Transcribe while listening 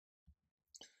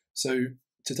So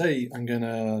today I'm going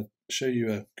to show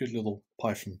you a good little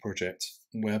Python project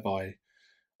whereby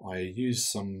I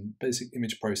use some basic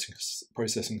image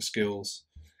processing skills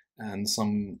and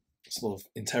some sort of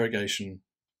interrogation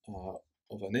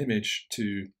of an image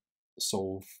to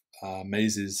solve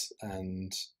mazes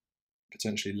and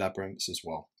potentially labyrinths as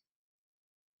well.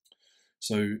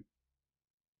 So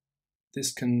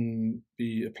this can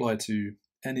be applied to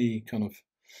any kind of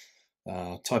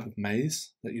type of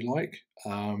maze that you like,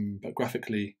 but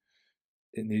graphically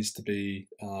it needs to be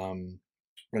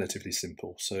relatively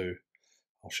simple. So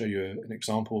I'll show you an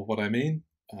example of what I mean.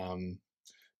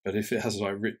 But if it has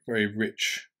like very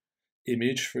rich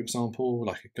image, for example,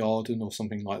 like a garden or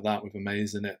something like that with a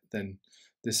maze in it, then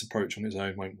this approach on its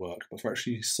own won't work. But for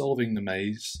actually solving the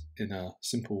maze in a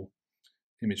simple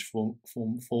image form,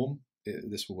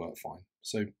 this will work fine.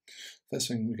 So first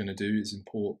thing we're going to do is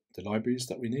import the libraries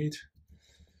that we need.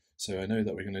 So I know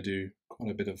that we're going to do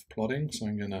quite a bit of plotting, so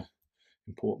I'm going to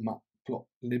import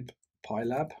matplotlib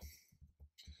pylab,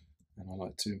 and I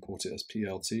like to import it as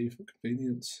plt for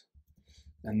convenience.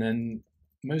 And then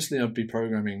mostly I'd be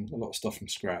programming a lot of stuff from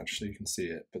scratch so you can see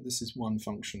it, but this is one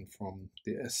function from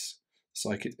the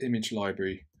scikit-image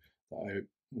library that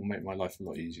will make my life a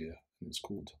lot easier, and it's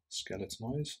called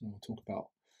skeletonize, and I'll talk about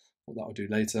what that will do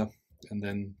later. And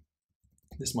then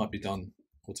this might be done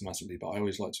automatically, but I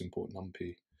always like to import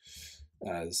numpy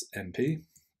as np.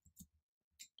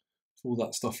 If all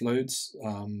that stuff loads,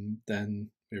 then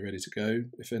we're ready to go.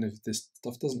 If any of this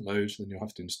stuff doesn't load, then you'll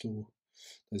have to install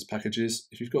those packages.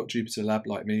 If you've got JupyterLab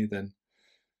like me, then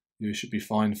you should be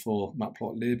fine for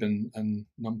matplotlib and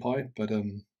numpy, but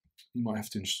you might have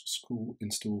to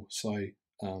install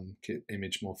scikit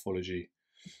image morphology,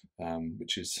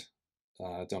 which is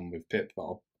done with pip, but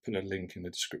I'll put a link in the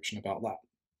description about that.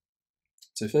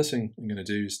 So first thing I'm going to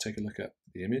do is take a look at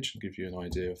the image and give you an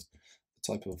idea of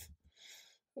the type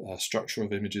of structure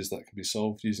of images that can be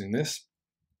solved using this.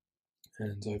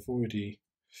 And I've already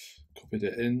copied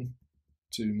it in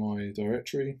to my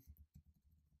directory.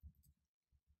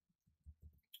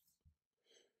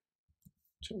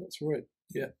 Check that's right.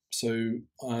 Yeah, so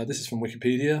this is from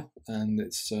Wikipedia and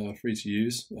it's free to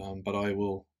use, but I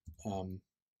will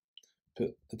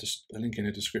put a link in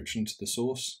the description to the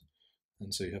source,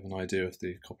 and so you have an idea of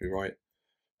the copyright.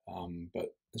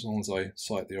 But as long as I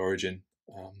cite the origin,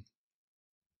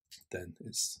 then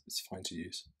it's fine to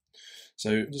use.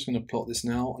 So I'm just going to plot this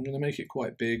now. I'm going to make it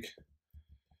quite big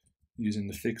using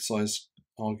the fig size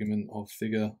argument of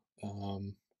figure,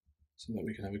 so that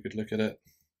we can have a good look at it.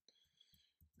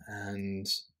 And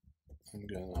I'm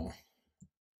going to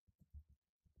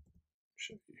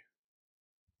show you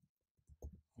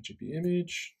RGB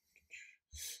image.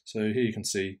 So here you can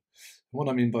see what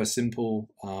I mean by simple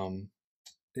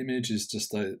image is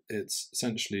just that it's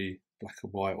essentially black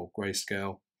and white or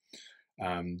grayscale.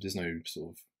 There's no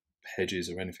sort of hedges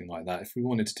or anything like that. If we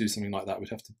wanted to do something like that, we'd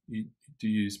have to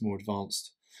use more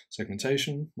advanced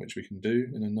segmentation, which we can do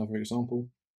in another example.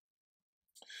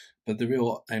 But the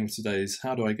real aim of today is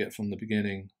how do I get from the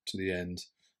beginning to the end,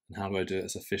 and how do I do it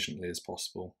as efficiently as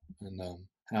possible, and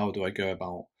how do I go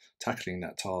about tackling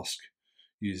that task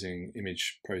using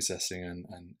image processing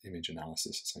and image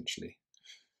analysis, essentially.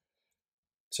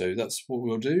 So that's what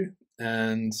we'll do,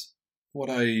 and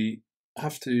what I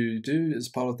have to do as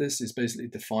part of this is basically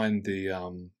define the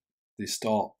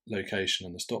start location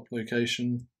and the stop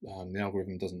location. The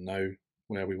algorithm doesn't know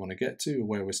where we want to get to or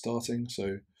where we're starting,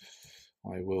 so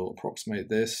I will approximate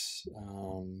this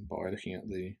by looking at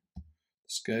the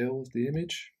scale of the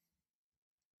image.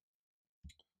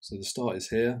 So the start is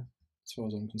here, as far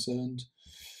as I'm concerned,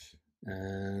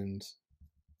 and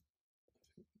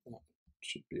that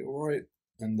should be all right.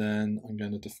 And then I'm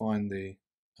going to define the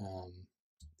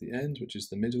end, which is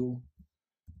the middle,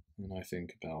 and I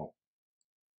think about,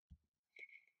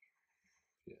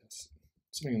 yes,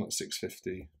 something like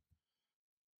 650.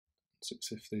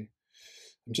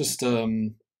 I'm just,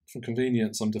 for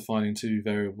convenience, I'm defining two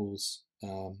variables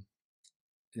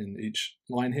in each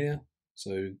line here.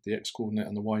 So the x coordinate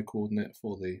and the y coordinate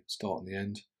for the start and the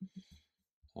end.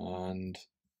 And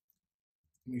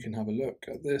we can have a look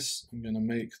at this. I'm going to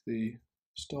make the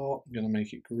start, I'm going to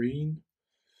make it green.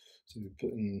 So we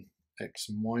put in x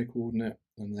and y coordinate,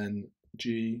 and then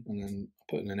g, and then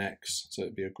put in an x, so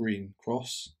it'd be a green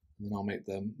cross. And then I'll make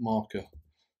the marker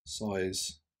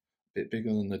size a bit bigger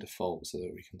than the default so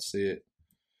that we can see it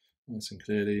nice and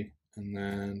clearly. And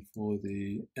then for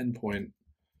the endpoint,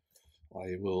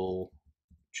 I will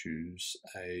choose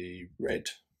a red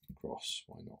cross,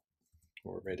 why not,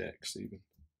 or a red X even.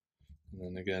 And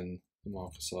then again, the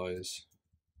marker size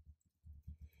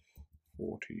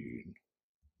 14.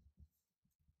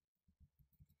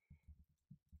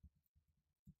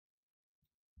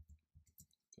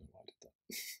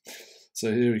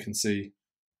 So here we can see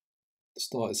the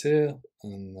start is here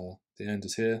and the end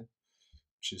is here,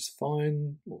 which is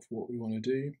fine for what we want to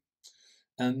do.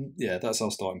 And yeah, that's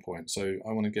our starting point. So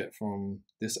I want to get from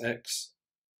this X,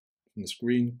 from this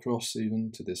green cross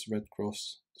even, to this red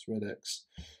cross, this red X,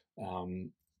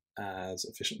 as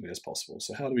efficiently as possible.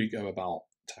 So how do we go about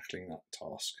tackling that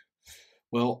task?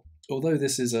 Well, although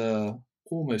this is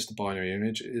almost a binary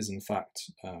image, it is in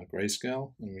fact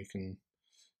grayscale, and we can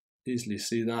easily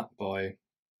see that by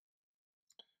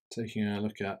taking a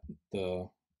look at the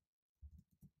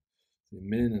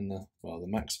min and the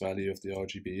max value of the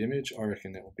RGB image. I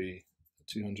reckon it will be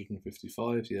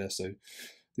 255. Yeah, so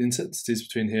the intensities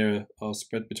between here are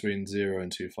spread between 0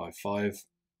 and 255.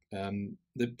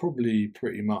 They're probably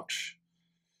pretty much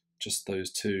just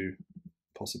those two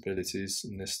possibilities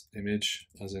in this image,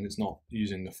 as in it's not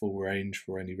using the full range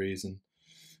for any reason.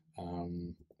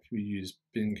 If we use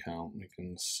bin count, we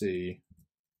can see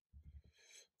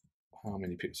how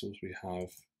many pixels we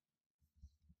have.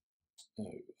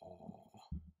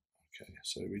 Okay,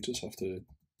 so we just have to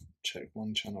check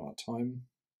one channel at a time,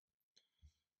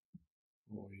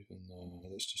 or even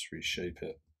let's just reshape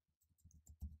it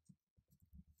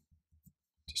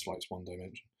just like it's one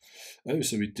dimension. Oh,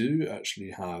 so we do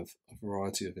actually have a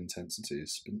variety of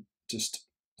intensities, but just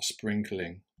a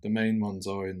sprinkling. The main ones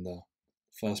are in the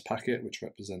first packet, which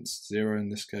represents 0 in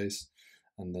this case,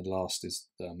 and the last is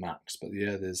the max. But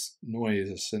yeah, there's noise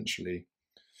essentially,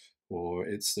 or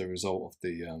it's the result of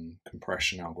the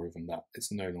compression algorithm that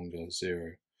it's no longer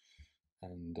 0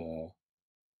 and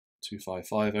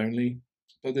 255 only.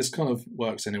 But this kind of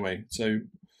works anyway. So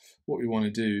what we want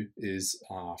to do is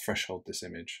threshold this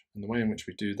image. And the way in which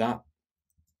we do that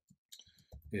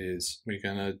is we're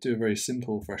going to do a very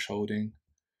simple thresholding.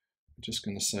 We're just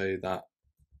going to say that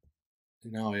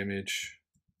in our image,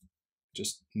 we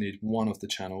just need one of the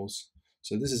channels.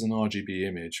 So this is an RGB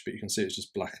image, but you can see it's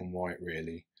just black and white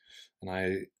really. And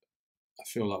I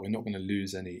feel like we're not going to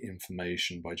lose any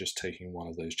information by just taking one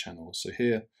of those channels. So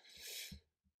here,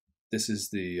 this is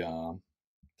the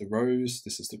rows,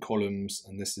 this is the columns,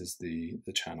 and this is the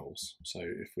channels. So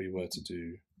if we were to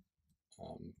do,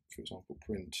 for example,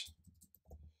 print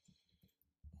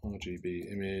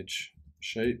RGB image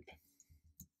shape,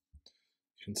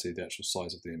 you can see the actual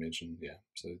size of the image, and yeah,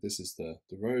 so this is the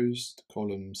rows, the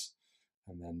columns,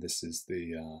 and then this is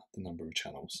the number of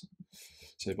channels.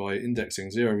 So by indexing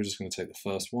 0, we're just going to take the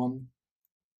first one,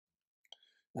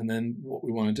 and then what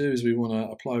we want to do is we want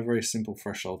to apply a very simple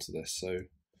threshold to this. So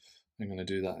I'm going to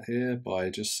do that here by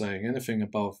just saying anything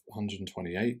above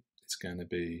 128, it's going to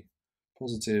be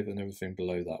positive, and everything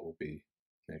below that will be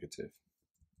negative.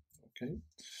 Okay,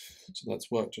 so that's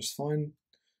worked just fine.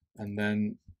 And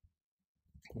then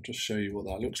I'll just show you what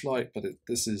that looks like, but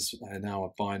this is now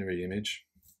a binary image.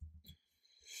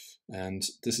 And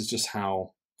this is just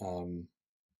how the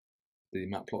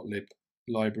Matplotlib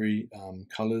library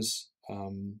colors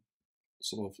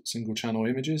sort of single channel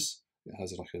images. It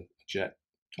has like a jet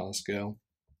color scale.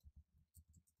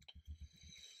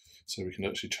 So we can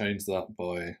actually change that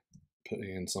by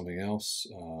putting in something else.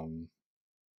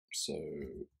 So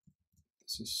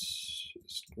this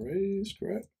is grays,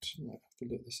 correct? I might have to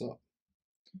look this up.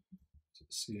 Is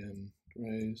it CM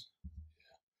grays?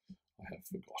 Yeah, I have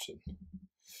forgotten.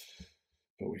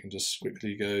 But we can just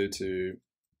quickly go to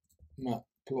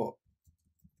Matplotlib,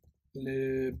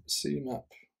 CMap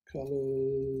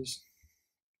colors.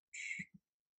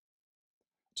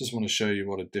 Just want to show you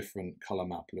what a different color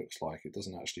map looks like. It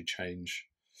doesn't actually change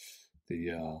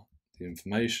the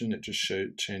information. It just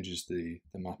changes the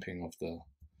mapping of the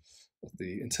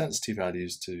intensity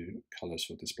values to colors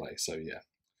for display. So yeah,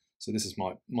 so this is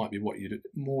might be what you'd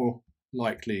more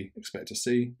likely expect to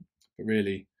see, but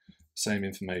really, same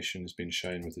information has been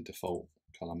shown with the default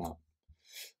color map.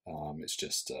 It's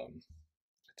just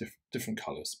different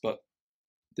colors, but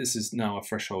this is now a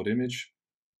threshold image.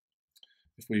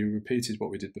 If we repeated what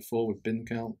we did before with bin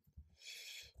count,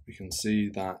 we can see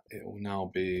that it will now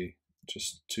be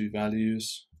just two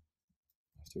values.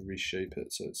 I have to reshape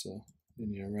it so it's a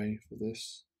linear array for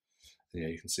this. And yeah,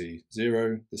 you can see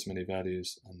 0, this many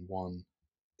values, and 1,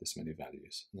 this many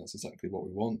values. And that's exactly what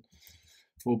we want.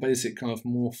 For basic kind of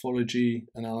morphology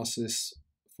analysis,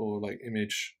 for like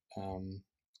image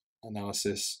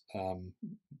analysis,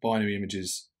 binary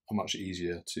images are much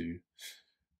easier to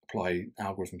apply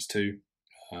algorithms to,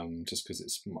 just because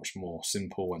it's much more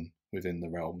simple and within the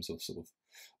realms of sort of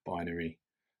binary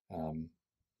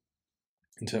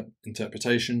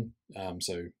interpretation.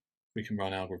 So we can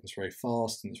run algorithms very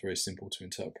fast, and it's very simple to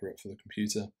interpret for the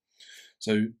computer.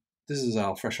 So this is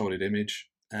our thresholded image,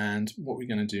 and what we're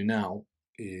going to do now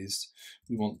is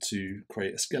we want to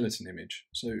create a skeleton image.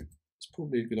 So it's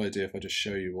probably a good idea if I just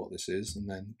show you what this is and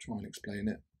then try and explain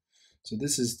it. So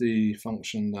this is the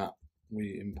function that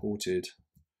we imported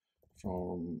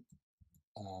from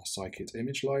Scikit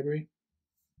image library.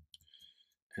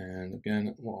 And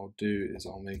again, what I'll do is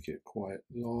I'll make it quite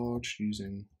large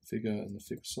using figure and the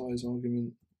figure size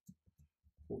argument,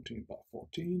 14 by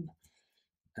 14.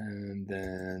 And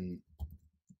then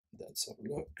let's have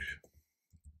a look.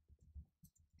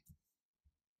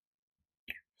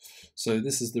 So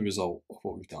this is the result of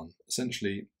what we've done.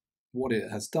 Essentially, what it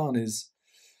has done is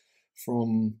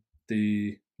from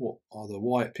what are the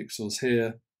white pixels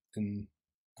here in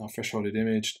our thresholded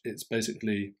image, it's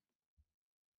basically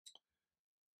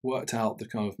worked out the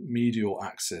kind of medial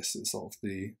axis. It's sort of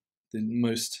the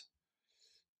most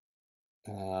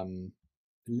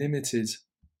limited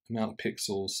amount of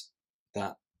pixels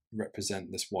that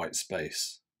represent this white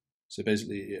space. So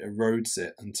basically it erodes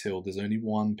it until there's only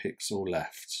one pixel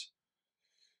left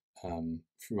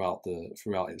throughout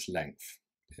its length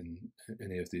in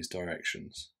any of these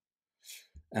directions.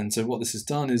 And so what this has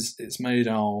done is it's made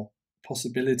our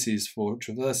possibilities for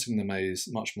traversing the maze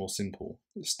much more simple.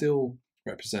 It still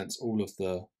represents all of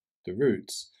the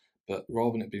routes, but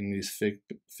rather than it being these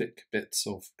thick bits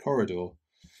of corridor,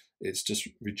 it's just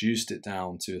reduced it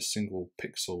down to a single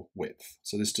pixel width.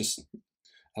 So this just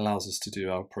allows us to do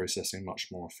our processing much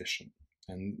more efficient.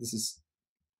 And this is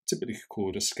typically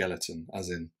called a skeleton, as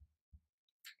in,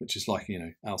 which is like,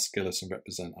 our skeleton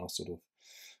represent our sort of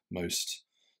most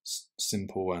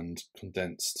simple and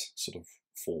condensed sort of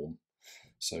form.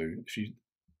 So if you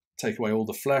take away all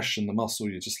the flesh and the muscle,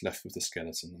 you're just left with the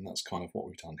skeleton, and that's kind of what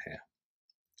we've done here.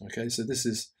 Okay, so this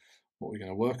is what we're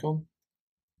going to work on.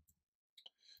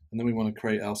 And then we want to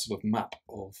create our sort of map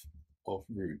of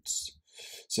routes.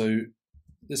 So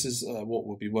this is what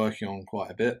we'll be working on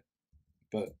quite a bit,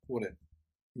 but what it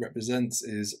represents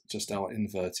is just our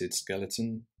inverted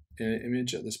skeleton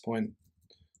image at this point.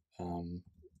 Where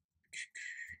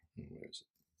is it?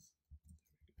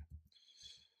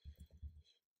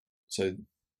 So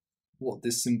what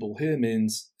this symbol here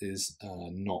means is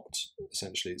not.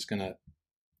 Essentially, it's going to,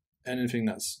 anything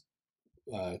that's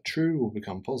true will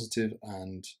become positive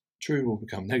and true will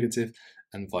become negative,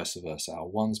 and vice versa. Our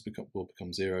ones will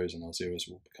become zeros and our zeros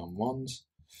will become ones.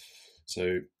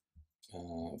 So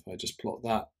if I just plot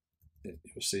that,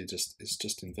 you'll see it's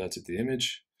just inverted the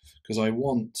image, because I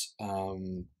want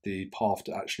the path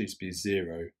to actually be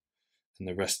 0 and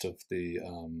the rest of the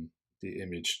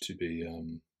image to be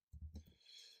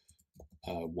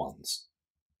ones.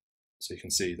 So you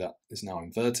can see that is now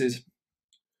inverted.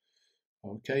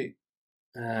 Okay,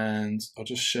 and I'll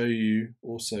just show you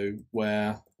also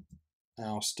where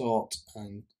our start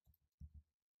and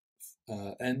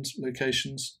end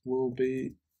locations will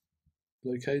be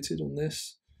located on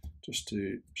this, just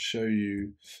to show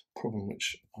you a problem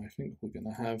which I think we're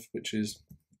going to have, which is,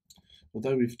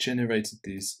 although we've generated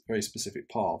these very specific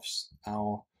paths,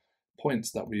 our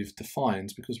points that we've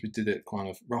defined, because we did it kind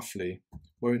of roughly,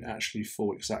 won't actually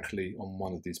fall exactly on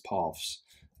one of these paths.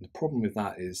 And the problem with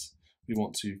that is we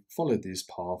want to follow these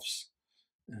paths,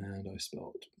 and I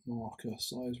spelled marker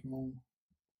size wrong.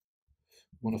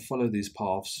 We want to follow these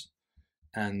paths,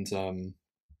 and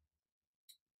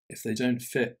if they don't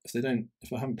fit,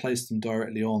 if I haven't placed them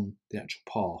directly on the actual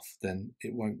path, then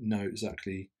it won't know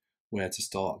exactly where to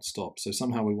start and stop. So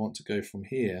somehow we want to go from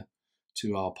here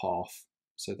to our path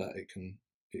so that it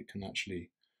can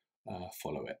actually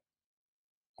follow it.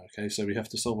 Okay, so we have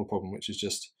to solve a problem which is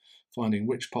just finding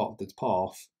which part of the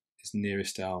path is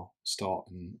nearest our start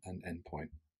and end point.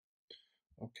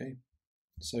 Okay,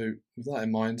 so with that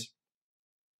in mind,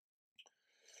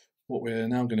 what we're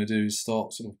now going to do is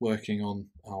start sort of working on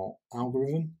our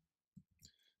algorithm.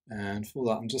 And for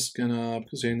that, I'm just gonna,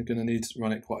 because we're going to need to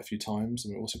run it quite a few times,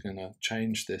 and we're also going to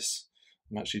change this,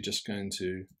 I'm actually just going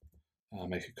to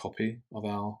make a copy of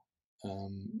our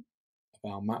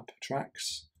map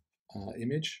tracks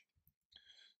image.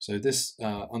 So this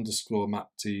underscore map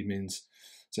t means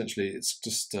essentially it's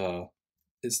just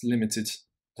it's limited.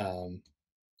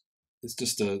 It's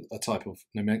just a type of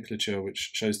nomenclature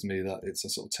which shows to me that it's a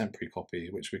sort of temporary copy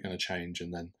which we're going to change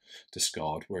and then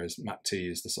discard, whereas map t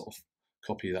is the sort of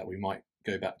copy that we might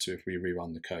go back to if we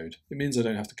rerun the code. It means I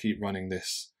don't have to keep running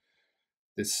this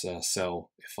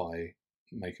cell if I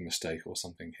make a mistake or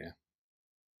something here.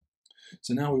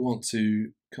 So now we want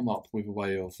to come up with a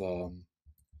way of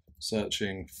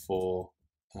searching for,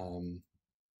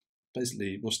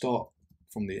 basically we'll start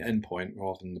from the end point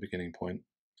rather than the beginning point.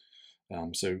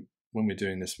 So when we're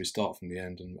doing this, we start from the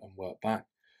end and work back.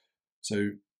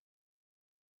 So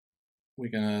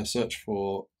we're going to search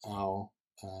for our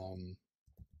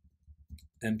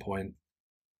endpoint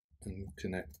and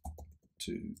connect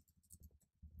to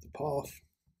the path.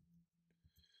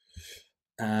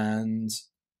 And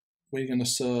we're going to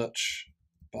search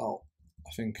about,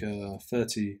 I think,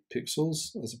 30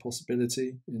 pixels as a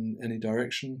possibility in any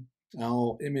direction.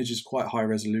 Our image is quite high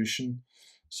resolution,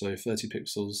 so 30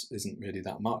 pixels isn't really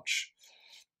that much.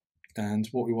 And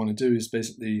what we want to do is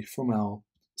basically, from our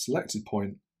selected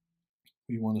point,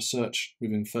 we want to search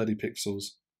within 30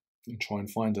 pixels and try and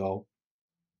find our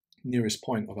nearest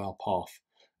point of our path,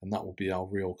 and that will be our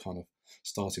real kind of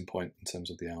starting point in terms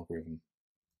of the algorithm.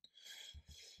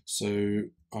 So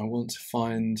I want to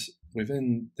find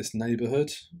within this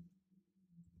neighborhood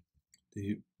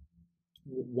the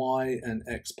y and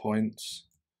x points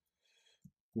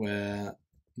where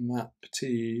map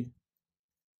t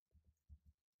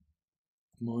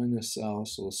minus our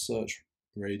sort of search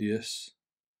radius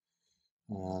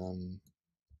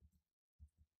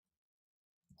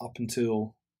up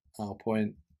until our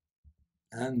point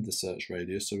and the search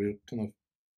radius. So we're kind of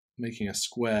making a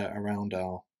square around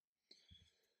our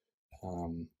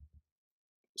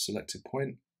selected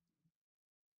point.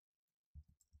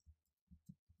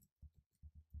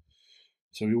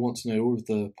 So we want to know all of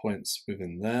the points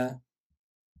within there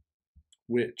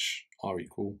which are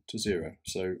equal to 0.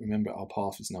 So remember, our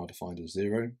path is now defined as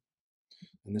 0,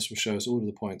 and this will show us all of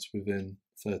the points within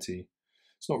 30.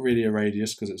 It's not really a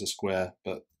radius because it's a square,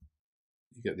 but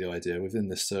you get the idea. Within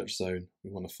this search zone,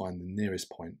 we want to find the nearest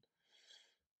point,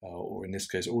 or in this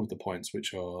case, all of the points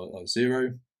which are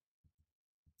 0.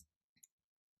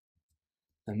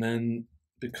 And then,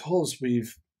 because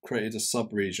we've created a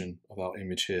sub-region of our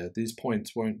image here, these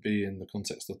points won't be in the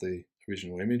context of the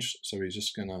original image, so we're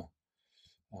just going to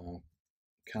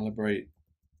calibrate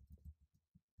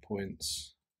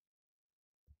points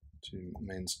to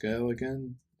main scale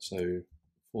again. So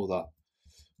for that,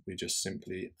 we just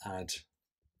simply add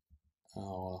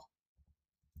our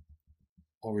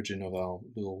origin of our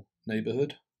little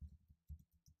neighborhood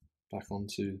back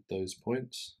onto those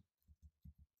points.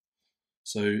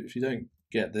 So if you don't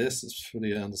get this, it's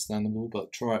fully understandable,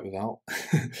 but try it without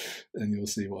and you'll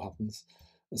see what happens.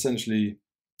 Essentially,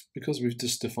 because we've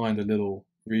just defined a little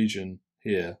region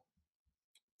here,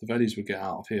 the values we get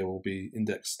out of here will be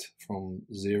indexed from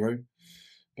 0,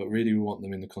 but really we want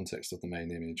them in the context of the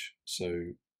main image. So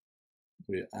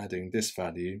we're adding this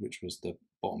value, which was the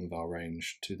bottom of our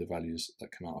range, to the values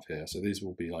that come out of here. So these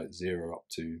will be like 0 up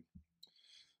to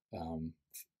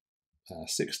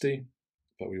 60,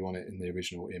 but we want it in the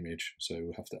original image, so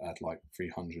we'll have to add like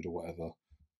 300 or whatever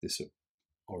this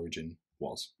origin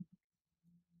was.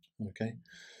 Okay,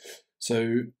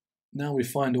 so now we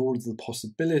find all of the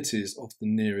possibilities of the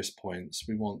nearest points.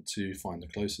 We want to find the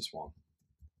closest one.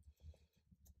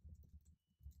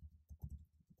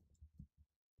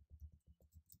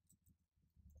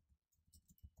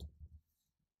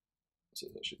 So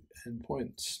that should be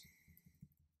endpoints.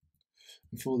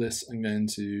 And for this, I'm going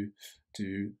to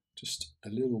do just a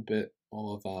little bit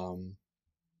of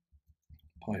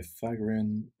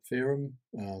Pythagorean theorem,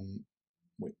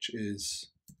 which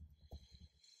is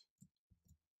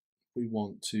we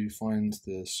want to find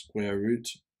the square root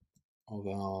of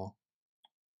our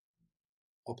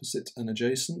opposite and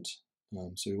adjacent.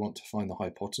 So we want to find the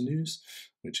hypotenuse,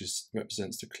 which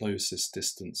represents the closest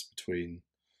distance between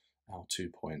our 2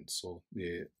 points, or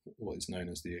what is known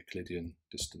as the Euclidean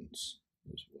distance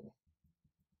as well.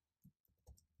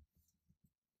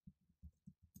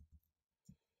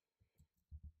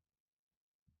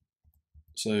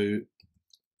 So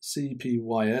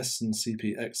CPYS and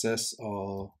CPXS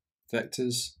are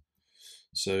vectors.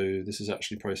 So this is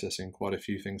actually processing quite a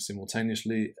few things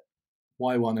simultaneously.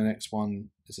 Y1 and X1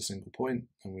 is a single point,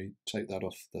 and we take that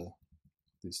off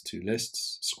these two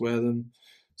lists, square them,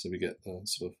 so we get the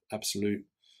sort of absolute,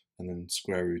 and then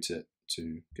square root it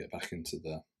to get back into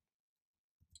the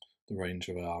range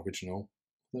of our original.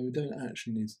 Though we don't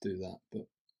actually need to do that, but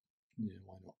yeah,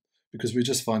 why not? Because we're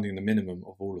just finding the minimum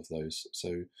of all of those.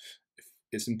 So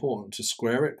it's important to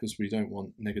square it because we don't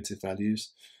want negative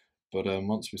values. But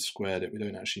once we've squared it, we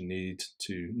don't actually need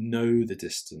to know the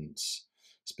distance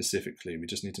specifically. We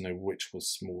just need to know which was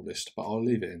smallest. But I'll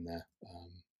leave it in there.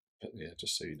 But yeah,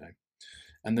 just so you know.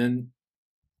 And then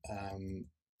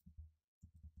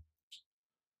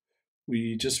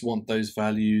we just want those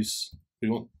values.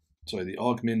 The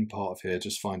argmin part of here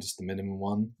just finds us the minimum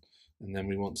one. And then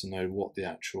we want to know what the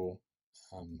actual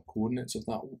coordinates of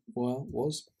that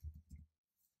was.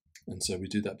 And so we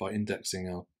do that by indexing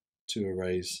our two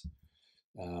arrays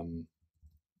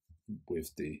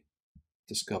with the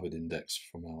discovered index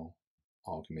from our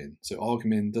argmin. So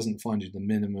argmin doesn't find you the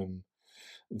minimum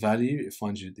value, it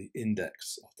finds you the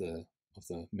index of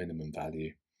the minimum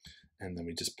value, and then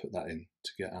we just put that in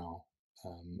to get our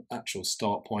actual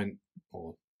start point,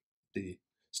 or the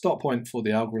start point for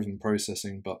the algorithm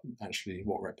processing, but actually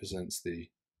what represents the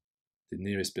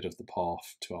nearest bit of the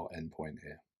path to our endpoint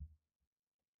here.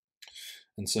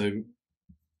 And so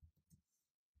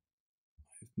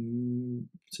I've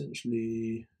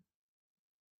potentially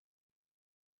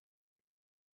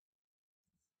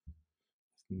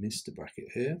missed a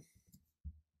bracket here,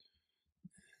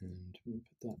 and we'll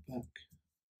put that back.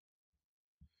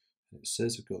 It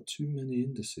says I've got too many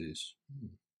indices.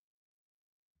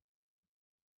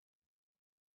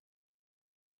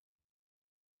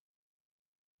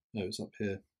 Oh, it's up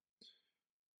here.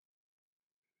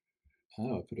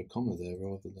 Oh, I put a comma there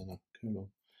rather than a colon.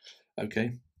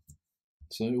 Okay,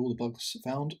 so all the bugs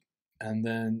found, and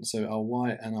then so our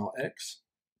y and our x,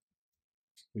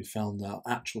 we found our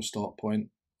actual start point,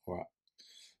 or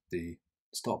the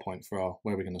start point for our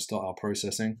where we're going to start our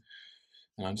processing.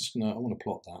 And I want to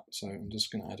plot that, so I'm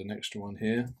just going to add an extra one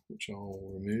here, which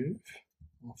I'll remove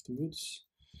afterwards,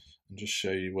 and just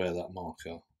show you where that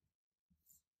marker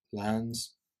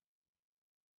lands.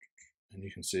 And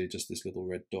you can see just this little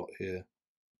red dot here.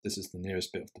 This is the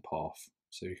nearest bit of the path.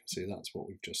 So you can see that's what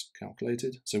we've just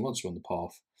calculated. So once we're on the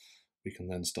path, we can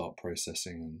then start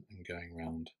processing and going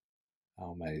around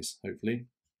our maze, hopefully.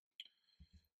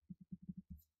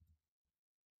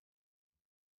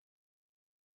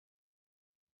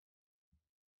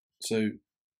 So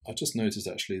I just noticed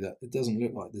actually that it doesn't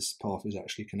look like this path is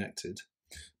actually connected,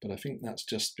 but I think that's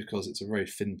just because it's a very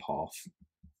thin path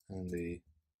and it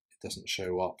doesn't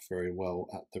show up very well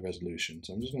at the resolution.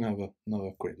 So I'm just going to have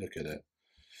another quick look at it,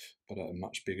 but at a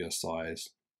much bigger size.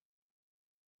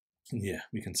 And yeah,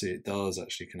 we can see it does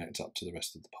actually connect up to the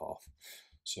rest of the path.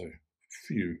 So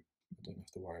phew, I don't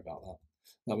have to worry about that.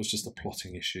 That was just a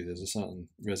plotting issue. There's a certain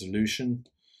resolution,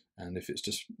 and if it's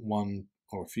just one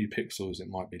or a few pixels, it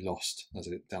might be lost as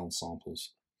it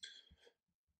downsamples.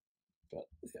 But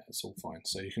yeah, it's all fine.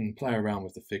 So you can play around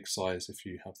with the fig size if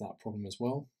you have that problem as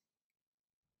well.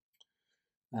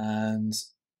 And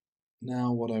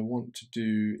now what I want to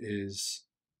do is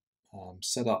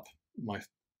set up my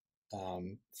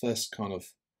first kind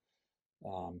of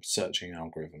searching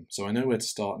algorithm. So I know where to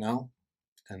start now,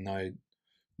 and I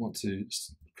want to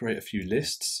create a few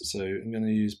lists. So I'm going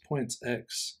to use points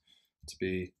x to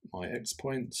be my x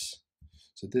points.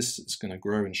 So this is going to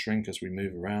grow and shrink as we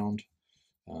move around,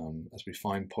 as we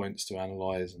find points to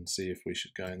analyze and see if we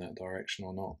should go in that direction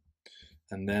or not.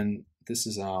 And then this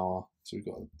is so we've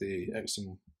got the x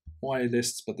and y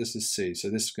lists, but this is c. So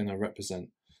this is going to represent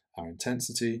our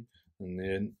intensity, and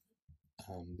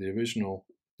the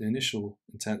initial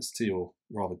intensity, or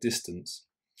rather distance,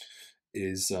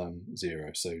 is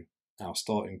 0. So our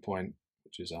starting point,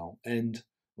 which is our end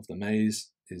of the maze,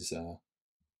 is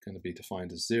going to be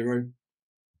defined as 0.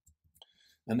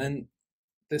 And then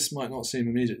this might not seem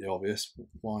immediately obvious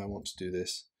why I want to do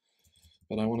this,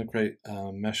 but I want to create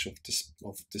a mesh of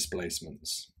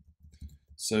displacements.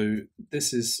 So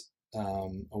this is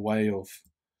a way of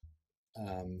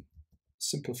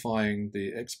simplifying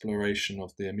the exploration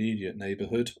of the immediate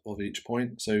neighborhood of each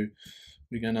point. So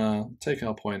we're going to take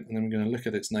our point, and then we're going to look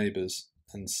at its neighbors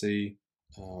and see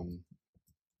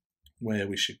where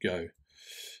we should go.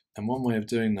 And one way of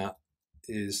doing that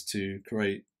is to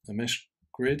create a mesh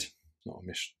grid, not a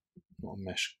mesh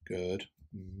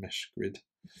grid,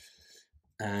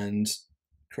 and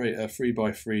create a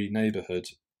 3x3 neighborhood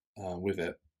with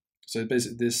it. So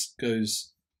basically this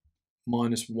goes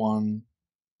 -1,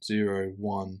 0,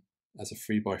 1 as a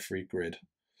 3x3 grid,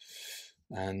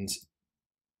 and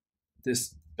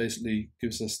this basically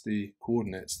gives us the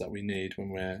coordinates that we need when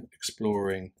we're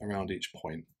exploring around each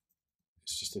point.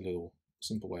 It's just a little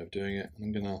simple way of doing it, and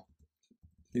I'm going to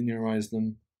linearize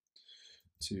them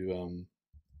to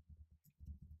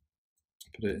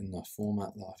put it in the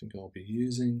format that I think I'll be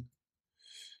using.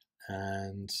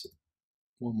 And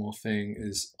one more thing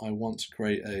is I want to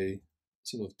create a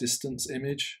sort of distance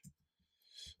image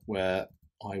where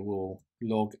I will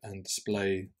log and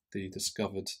display the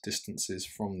discovered distances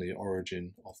from the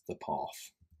origin of the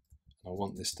path. And I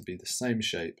want this to be the same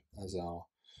shape as our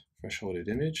thresholded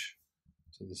image.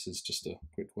 So this is just a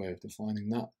quick way of defining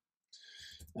that.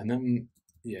 And then,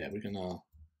 yeah, we're going to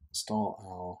start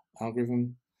our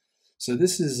algorithm. So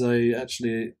this is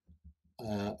actually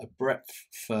a breadth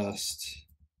first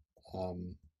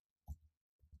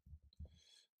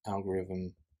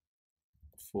algorithm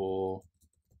for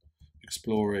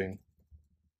exploring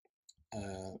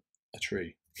a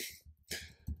tree.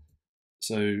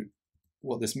 So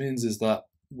what this means is that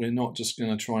we're not just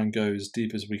going to try and go as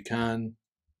deep as we can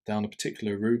down a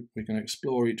particular route. We can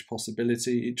explore each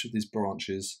possibility, each of these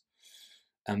branches,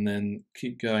 and then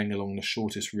keep going along the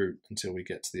shortest route until we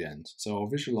get to the end. So I'll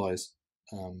visualize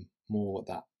more what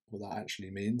that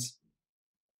actually means.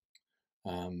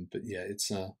 But yeah,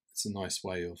 it's a nice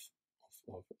way of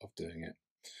doing it,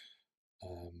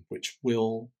 which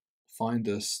will find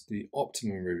us the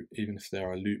optimum route, even if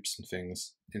there are loops and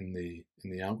things in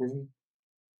the algorithm.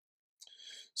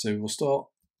 So we'll start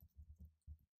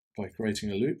by creating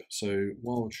a loop. So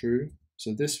while true,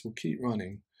 so this will keep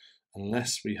running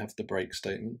unless we have the break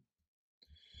statement.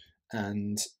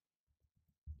 And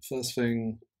first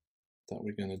thing that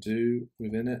we're going to do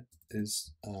within it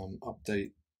is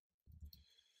update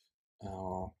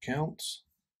our count,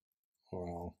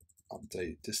 or our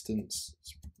update distance.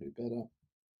 It's probably better.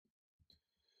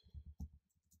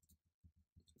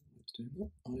 Let's do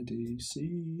that.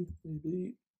 IDC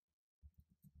maybe.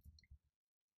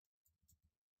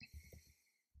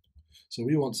 So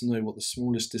we want to know what the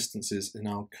smallest distance is in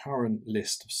our current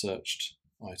list of searched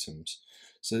items.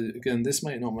 So again, this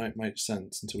may not make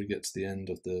sense until we get to the end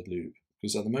of the loop,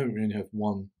 because at the moment we only have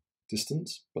one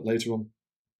distance, but later on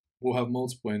we'll have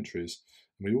multiple entries.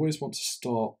 And we always want to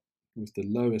start with the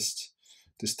lowest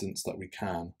distance that we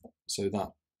can, so that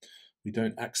we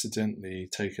don't accidentally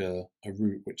take a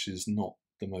route which is not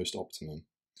the most optimum.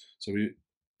 So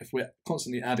if we're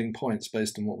constantly adding points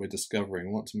based on what we're discovering,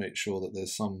 we want to make sure that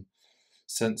there's some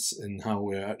sense in how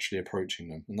we're actually approaching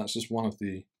them. And that's just one of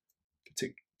the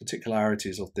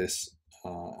particularities of this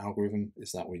algorithm,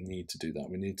 is that we need to do that.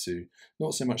 We need to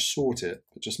not so much sort it,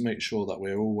 but just make sure that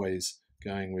we're always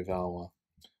going with our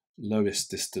lowest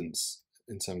distance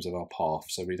in terms of our path,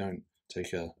 so we don't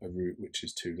take a route which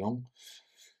is too long.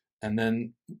 And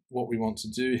then what we want to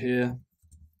do here,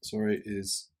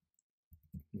 is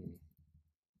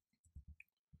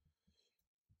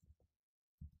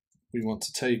we want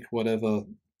to take whatever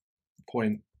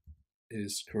point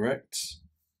is correct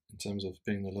in terms of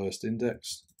being the lowest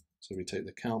index. So we take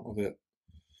the count of it,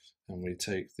 and we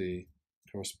take the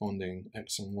corresponding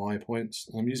x and y points.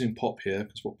 And I'm using pop here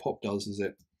because what pop does is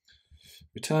it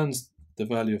returns the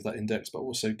value of that index, but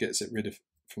also gets it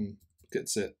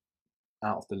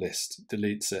out of the list,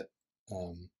 deletes it,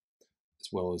 as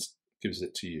well as gives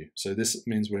it to you. So this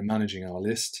means we're managing our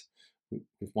list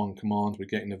with one command. We're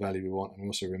getting the value we want, and we're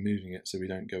also removing it so we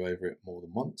don't go over it more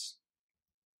than once.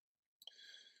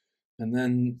 And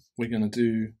then we're going to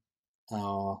do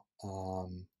our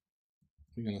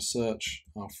we're going to search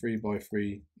our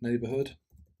 3x3 neighborhood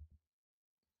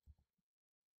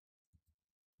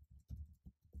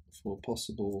for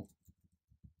possible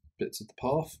bits of the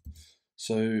path.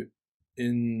 So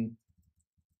in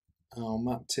our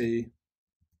map T,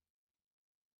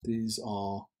 these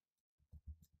are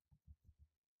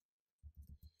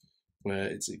where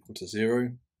it's equal to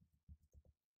 0.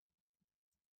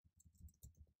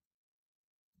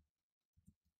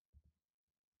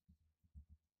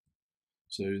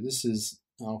 So this is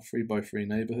our 3x3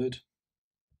 neighborhood.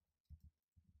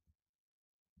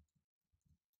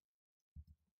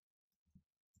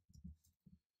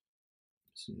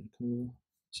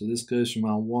 So this goes from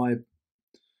our y,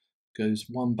 goes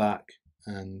one back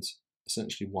and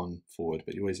essentially one forward,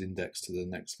 but you always index to the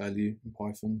next value in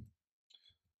Python.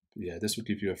 But yeah, this will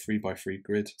give you a 3x3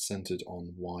 grid centered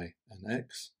on y and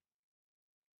x.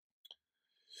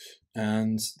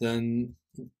 And then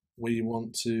we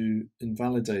want to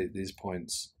invalidate these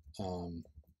points from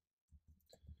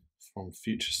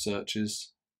future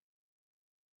searches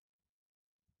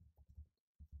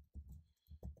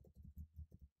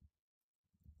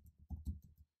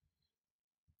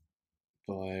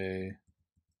by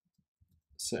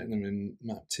setting them in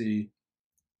map T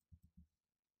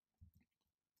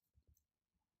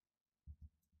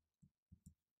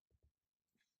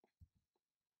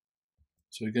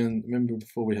So again, remember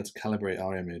before we had to calibrate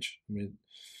our image, and we're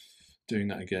doing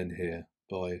that again here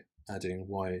by adding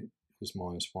y equals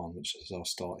 -1, which is our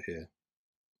start here.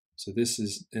 So this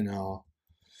is in our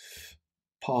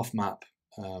path map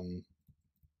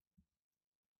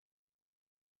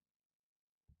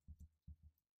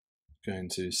going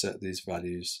to set these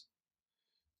values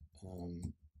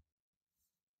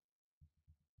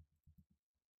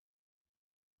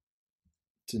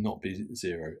to not be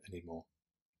 0 anymore.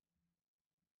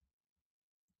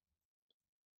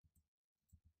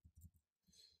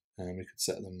 And we could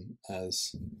set them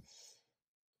as a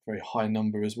very high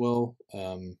number as well.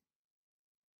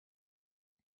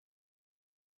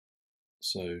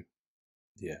 So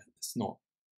yeah, it's not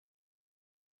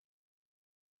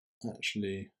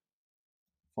actually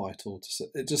vital to set,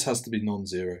 it just has to be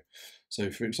non-zero.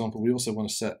 So for example, we also want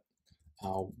to set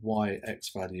our y x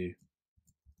value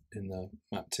in the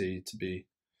map T to be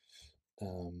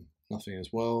nothing as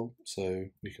well. So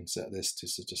we can set this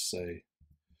to just say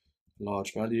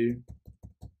large value,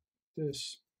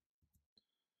 this,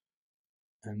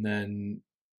 and then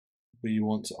we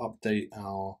want to update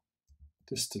our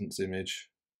distance image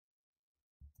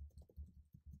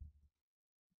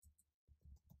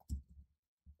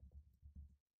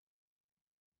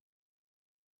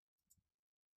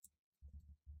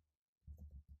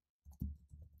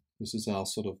This is our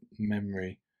sort of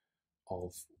memory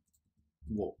of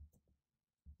what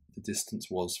the distance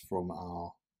was from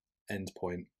our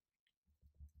endpoint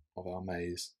of our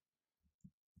maze,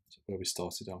 so where we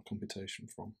started our computation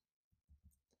from.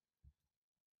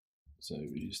 So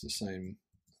we use the same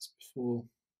as before,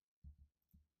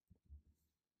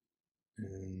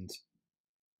 and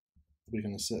we're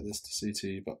going to set this to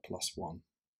CT but +1.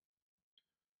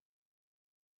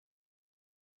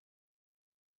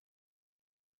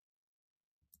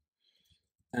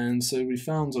 And so we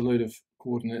found a load of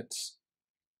coordinates.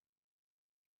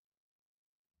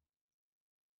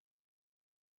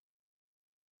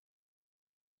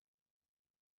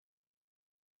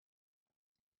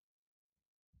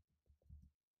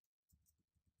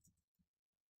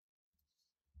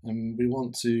 And we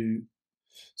want to,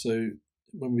 so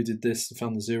when we did this,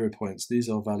 found the 0 points, these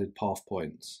are valid path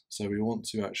points. So we want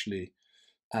to actually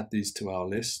add these to our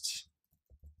lists.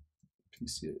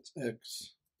 PCX,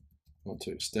 want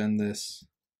to extend this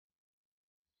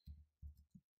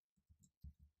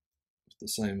with the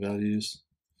same values.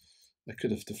 I could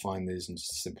have defined these and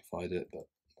just simplified it, but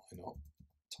why not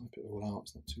type it all out,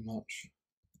 it's not too much.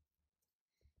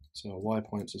 So our Y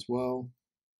points as well.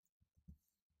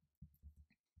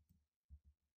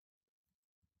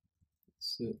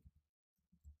 That's it.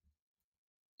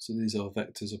 So these are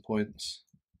vectors of points.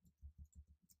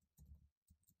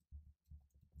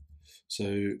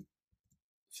 So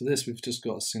for this, we've just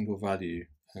got a single value,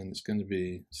 and it's going to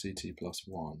be CT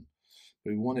 +1.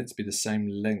 But we want it to be the same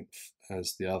length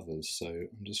as the others, so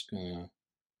I'm just going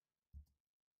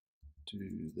to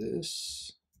do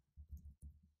this.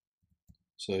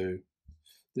 So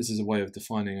this is a way of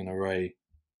defining an array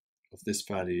of this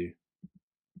value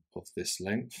of this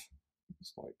length.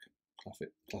 It's like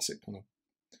classic kind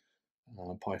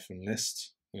of Python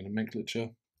list in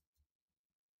nomenclature.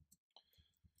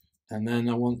 And then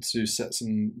I want to set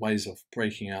some ways of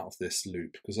breaking out of this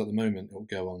loop, because at the moment it will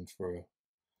go on for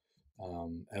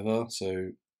ever.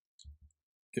 So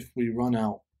if we run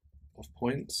out of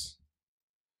points,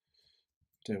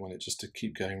 don't want it just to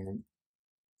keep going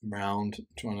round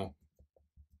trying to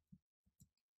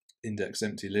index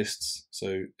empty lists.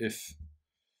 So if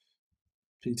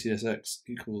PTSX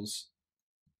equals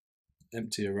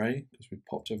empty array, because we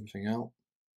popped everything out,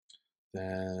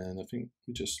 then I think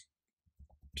we just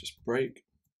break.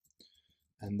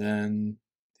 And then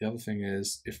the other thing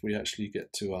is, if we actually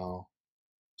get to our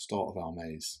start of our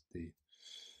maze,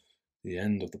 the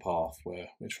end of the path where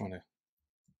we're trying to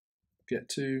get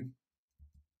to.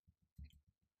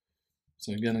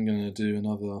 So again, I'm going to do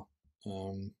another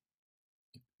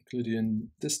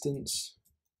Euclidean distance.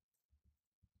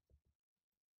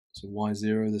 So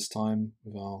y0 this time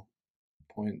with our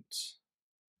point.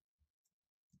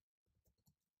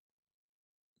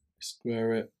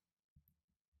 Square it.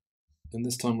 And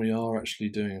this time we are actually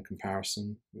doing a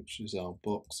comparison, which is our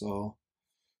box R.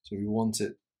 So we want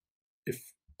it,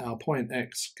 if our point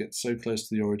X gets so close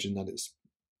to the origin that it's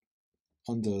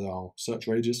under our search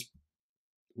radius,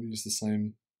 we use the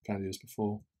same value as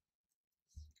before,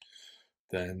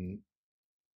 then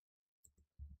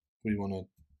we want to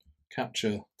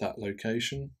capture that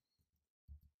location.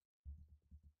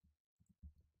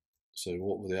 So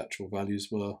what the actual values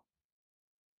were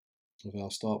of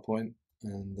our start point,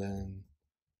 and then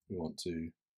we want to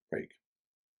break.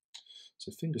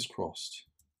 So fingers crossed.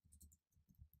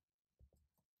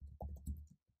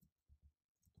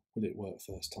 Will it work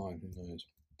first time? Who knows?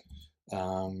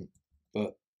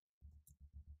 But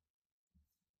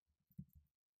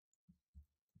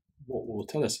what will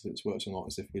tell us if it's worked or not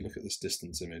is if we look at this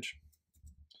distance image.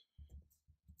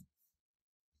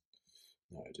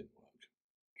 No, it didn't work.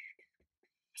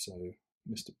 So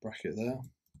missed a bracket there,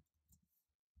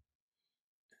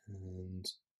 and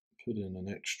put in an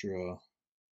extra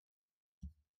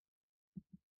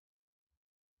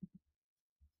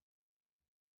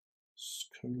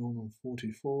colon on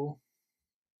 44.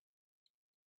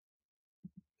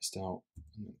 Missed out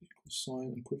an equal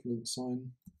sign, equivalent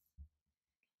sign.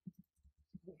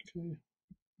 Okay.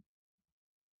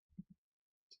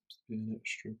 Seems to be an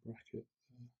extra bracket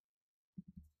there.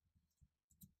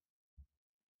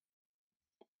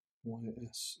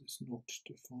 YS is not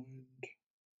defined.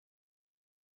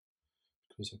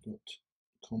 because I've got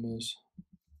commas.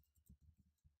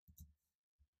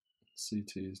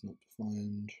 CT is not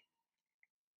defined.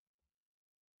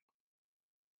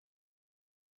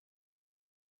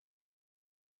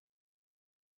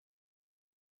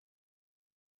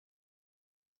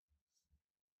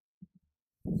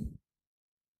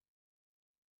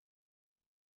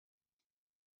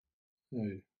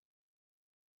 Oh,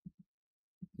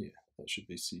 yeah, that should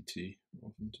be CT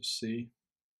rather than just C.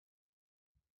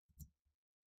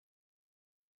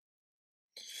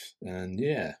 And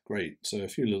yeah, great. So a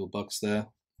few little bugs there.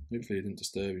 Hopefully it didn't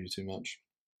disturb you too much.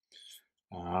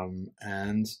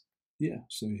 And yeah,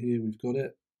 so here we've got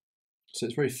it. So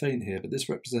it's very faint here, but this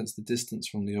represents the distance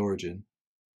from the origin.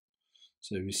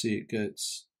 So we see it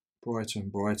gets brighter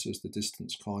and brighter as the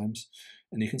distance climbs.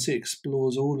 And you can see it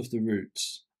explores all of the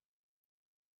routes.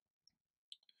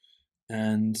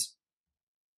 And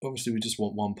obviously we just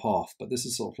want one path, but this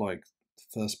is sort of like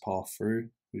the first path through.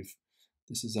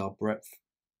 This is our breadth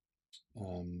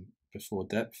before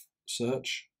depth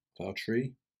search of our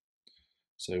tree.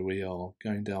 So we are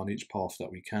going down each path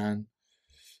that we can,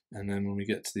 and then when we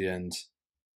get to the end,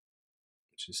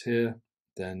 which is here,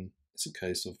 then it's a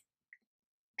case of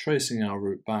tracing our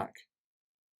route back,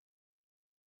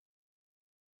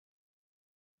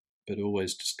 but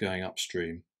always just going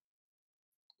upstream.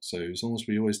 So as long as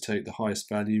we always take the highest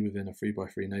value within a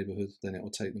 3x3 neighborhood, then it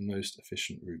will take the most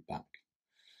efficient route back.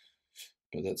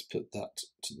 But let's put that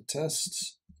to the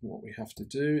test. What we have to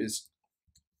do is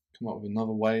come up with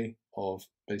another way of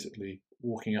basically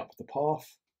walking up the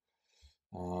path.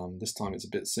 This time it's a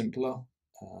bit simpler,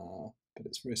 but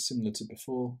it's very similar to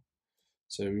before.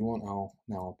 So we want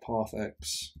our path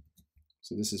X.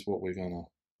 So this is what we're gonna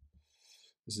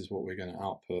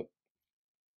output.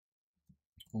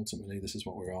 Ultimately, this is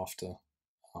what we're after.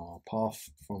 Our path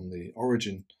from the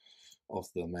origin of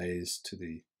the maze to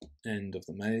the end of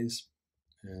the maze.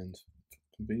 And for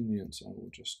convenience, I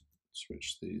will just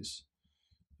switch these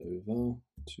over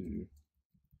to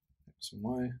X and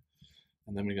Y.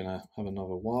 And then we're going to have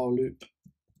another while loop,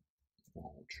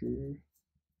 while true,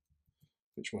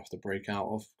 which we'll have to break out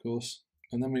of course.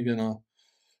 And then we're going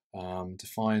to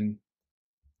define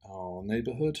our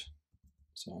neighborhood.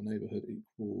 So our neighborhood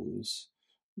equals,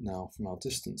 now from our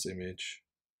distance image,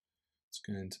 it's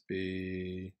going to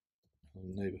be a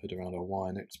neighborhood around our Y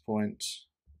and X point.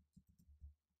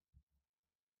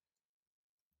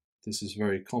 This is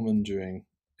very common during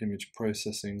image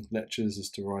processing lectures,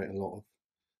 is to write a lot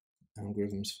of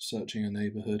algorithms for searching a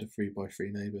neighborhood, a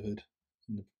 3x3 neighborhood.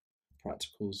 In the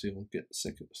practicals, you'll get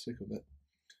sick of it.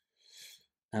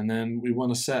 And then we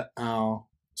want to set our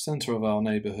center of our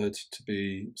neighborhood to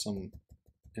be some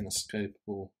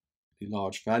inescapably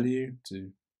large value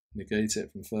to negate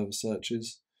it from further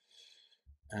searches.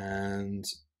 And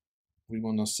we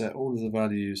want to set all of the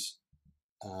values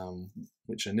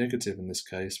which are negative in this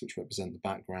case, which represent the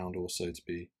background, also to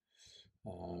be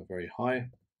very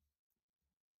high,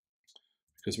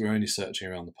 because we're only searching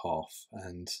around the path.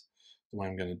 And the way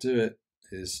I'm going to do it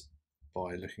is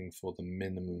by looking for the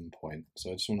minimum point. So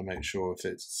I just want to make sure if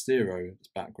it's 0, it's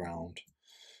background,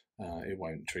 it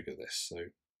won't trigger this.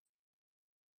 So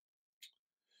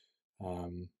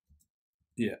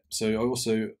yeah, so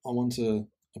I want a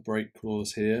break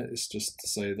clause here. It's just to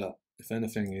say that if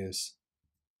anything is,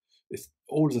 if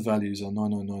all of the values are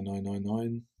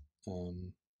 99999,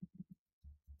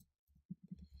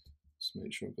 just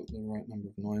make sure I've got the right number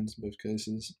of 9s in both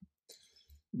cases,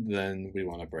 then we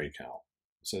want to break out.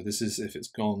 So this is if it's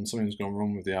gone, something's gone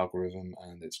wrong with the algorithm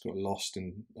and it's got lost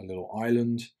in a little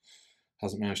island,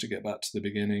 hasn't managed to get back to the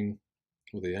beginning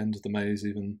or the end of the maze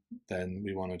even, then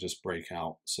we want to just break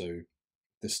out. So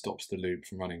this stops the loop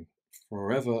from running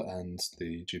forever and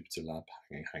the Jupyter Lab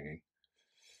hanging.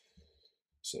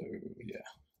 So yeah,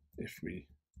 if we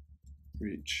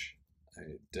reach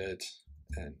a dead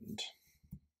end,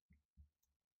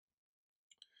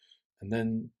 and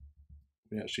then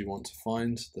we actually want to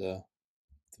find the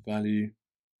value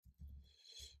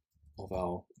of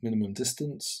our minimum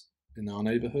distance in our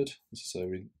neighborhood. So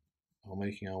we are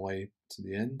making our way to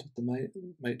the end of the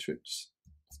matrix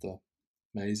of the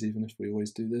maze, even if we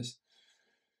always do this.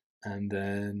 And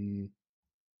then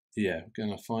yeah, we're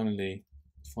going to finally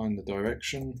find the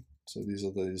direction. So these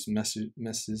are those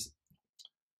meshes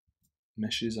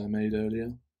I made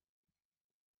earlier.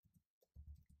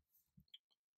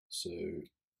 So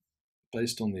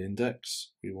based on the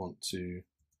index, we want to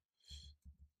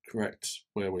correct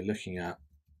where we're looking at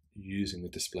using the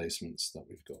displacements that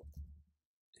we've got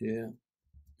here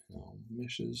in our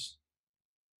meshes.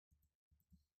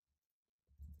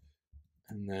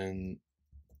 And then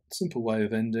simple way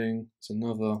of ending, it's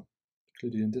another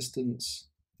Euclidean distance.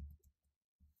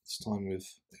 this time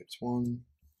with x1.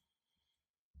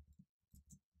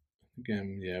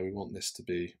 Again, yeah, we want this to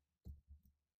be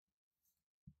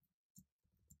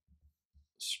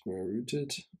square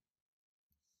rooted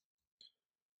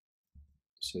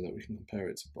so that we can compare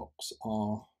it to box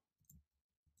R.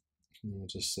 And we'll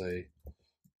just say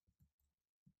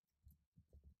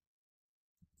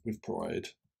with pride,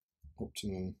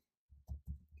 optimum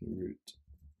root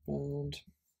bound,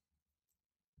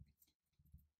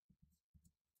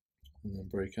 and then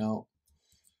break out.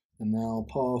 And now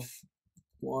path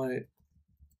y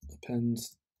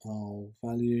appends our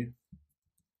value.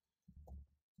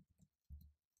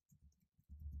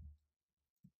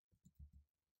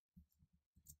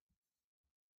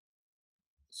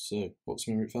 So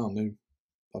optimum root found, no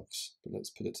bugs, but let's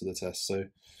put it to the test. So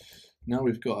now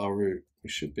we've got our root, we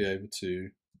should be able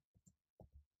to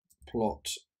plot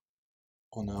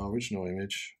on our original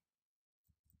image.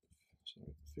 So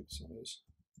fix size.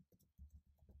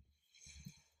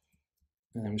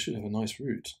 And we should have a nice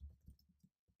root.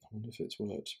 I wonder if it's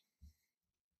worked.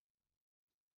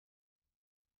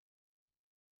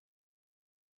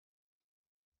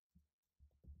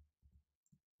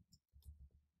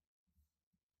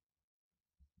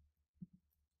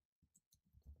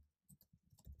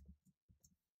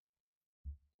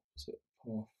 So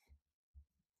path.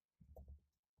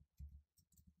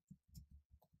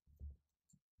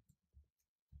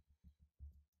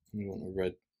 And we want a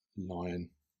red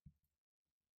line.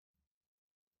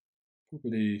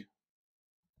 Probably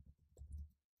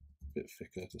a bit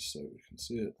thicker just so we can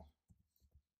see it.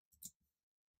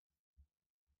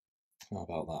 How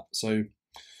about that? So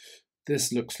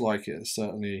this looks like it has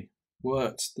certainly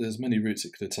worked. There's many routes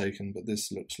it could have taken, but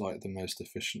this looks like the most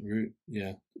efficient route.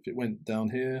 Yeah, if it went down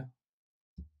here,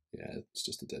 yeah, it's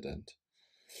just a dead end.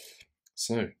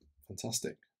 So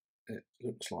fantastic. It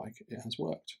looks like it has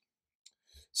worked.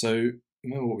 So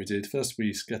remember what we did. First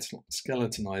we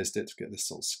skeletonized it to get this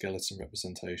sort of skeleton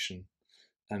representation.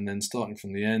 And then starting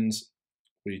from the end,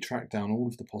 we tracked down all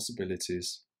of the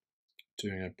possibilities,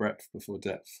 doing a breadth before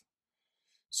depth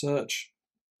search.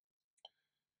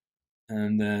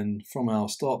 And then from our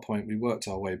start point, we worked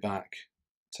our way back,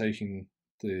 looking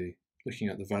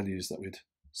at the values that we'd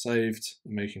saved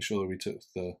and making sure that we took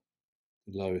the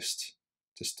lowest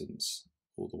distance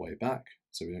all the way back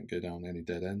so we don't go down any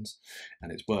dead ends,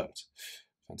 and it's worked.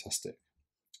 Fantastic.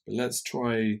 But let's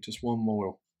try just one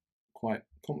more quite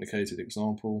complicated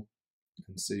example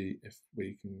and see if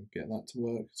we can get that to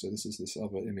work. So this is this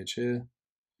other image here,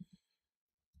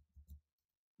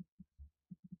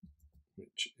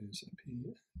 which is a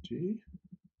PNG.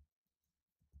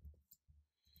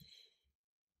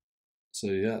 So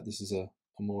yeah, this is a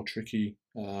more tricky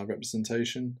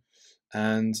representation,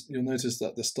 and you'll notice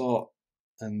that the start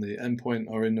and the end point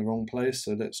are in the wrong place.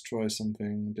 So let's try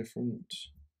something different.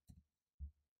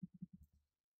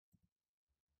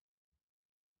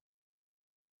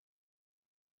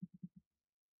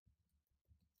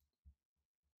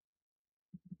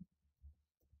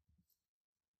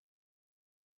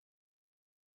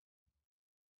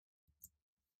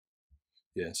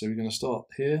 Yeah, so we're going to start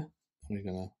here, and we're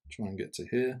going to try and get to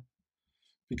here.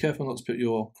 Be careful not to put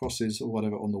your crosses or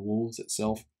whatever on the walls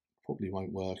itself. Probably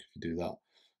won't work if you do that.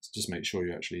 So just make sure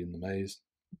you're actually in the maze.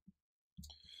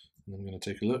 And I'm going to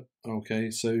take a look.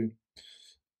 Okay, so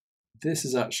this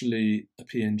is actually a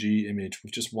PNG image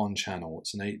with just one channel.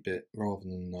 It's an 8-bit rather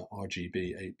than an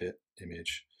RGB 8-bit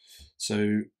image.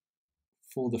 So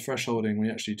for the thresholding, we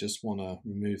actually just want to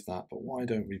remove that, but why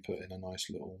don't we put in a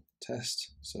nice little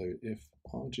test? So if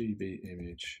RGB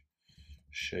image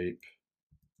shape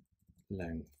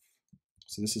length,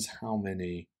 so this is how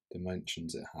many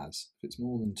dimensions it has. If it's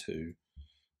more than 2,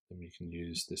 then we can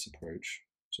use this approach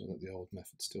so that the old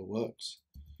method still works.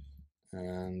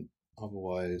 And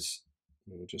otherwise,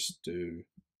 we'll just do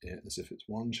it as if it's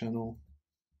one channel.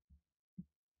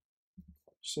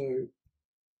 So,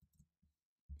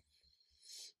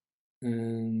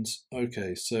 and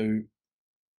okay, so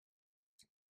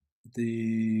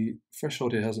the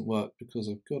threshold here hasn't worked because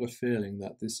I've got a feeling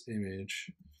that this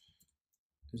image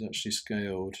is actually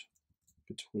scaled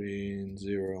between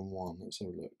 0 and 1. Let's have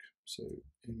a look. So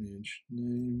image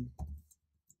name,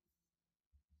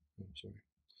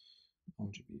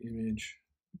 RGB image.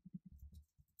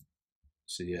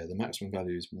 So yeah, the maximum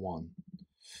value is 1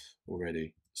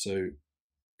 already. So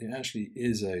it actually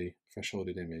is a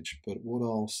thresholded image, but what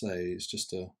I'll say is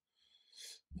just a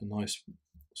nice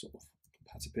sort of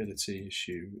compatibility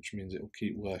issue, which means it will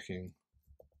keep working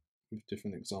with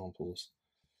different examples,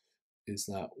 is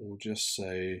that we'll just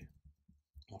say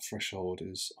our threshold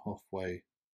is halfway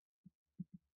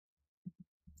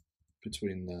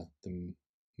between the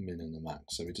min and the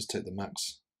max. So we just take the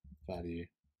max value,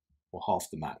 or half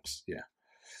the max, yeah.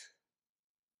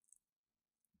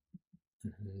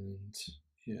 And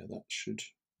yeah, that should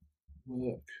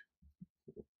work.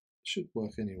 It should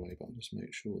work anyway, but I'll just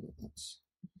make sure that that's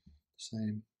the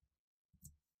same.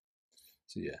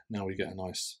 So yeah, now we get a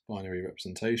nice binary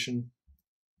representation.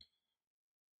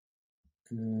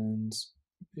 And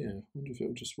yeah, I wonder if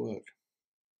it'll just work.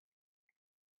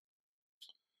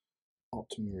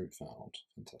 Optimum route found,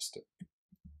 fantastic.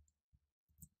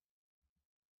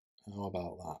 How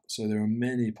about that? So there are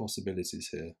many possibilities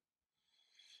here.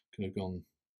 Could have gone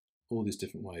all these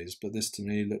different ways, but this to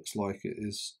me looks like it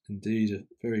is indeed a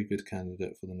very good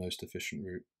candidate for the most efficient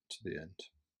route to the end.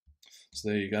 So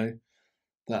there you go.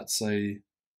 That's a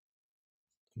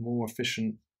more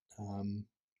efficient.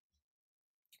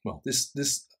 Well,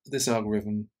 this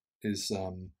algorithm is,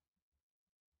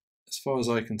 as far as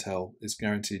I can tell, is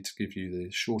guaranteed to give you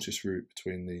the shortest route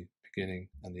between the beginning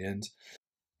and the end.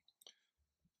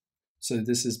 So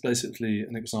this is basically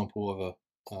an example of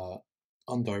a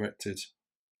undirected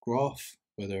graph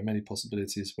where there are many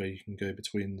possibilities where you can go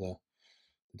between the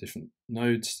different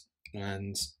nodes,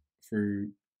 and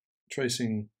through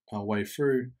tracing our way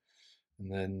through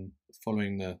and then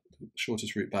following the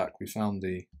shortest route back, we found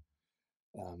the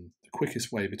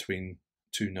quickest way between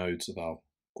two nodes of our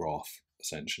graph,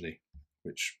 essentially,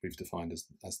 which we've defined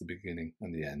as the beginning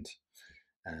and the end.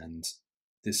 And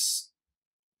this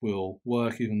will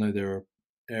work even though there are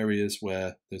areas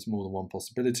where there's more than one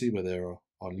possibility, where there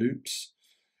are loops,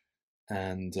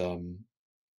 and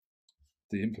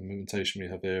the implementation we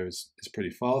have there is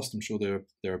pretty fast. I'm sure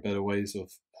there are better ways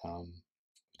of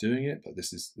doing it, but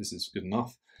this is good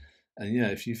enough. And yeah,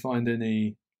 if you find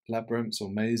any labyrinths or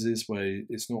mazes where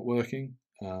it's not working,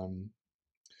 as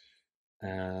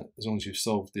long as you've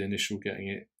solved the initial getting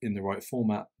it in the right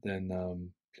format,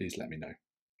 then please let me know.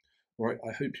 All right,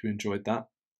 I hope you enjoyed that,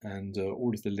 and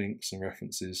all of the links and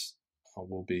references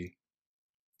will be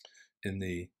in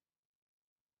the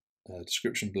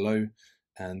description below,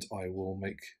 and I will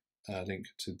make a link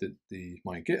to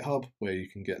my GitHub where you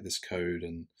can get this code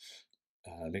and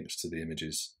links to the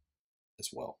images as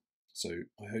well. So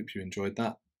I hope you enjoyed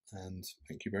that, and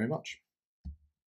thank you very much.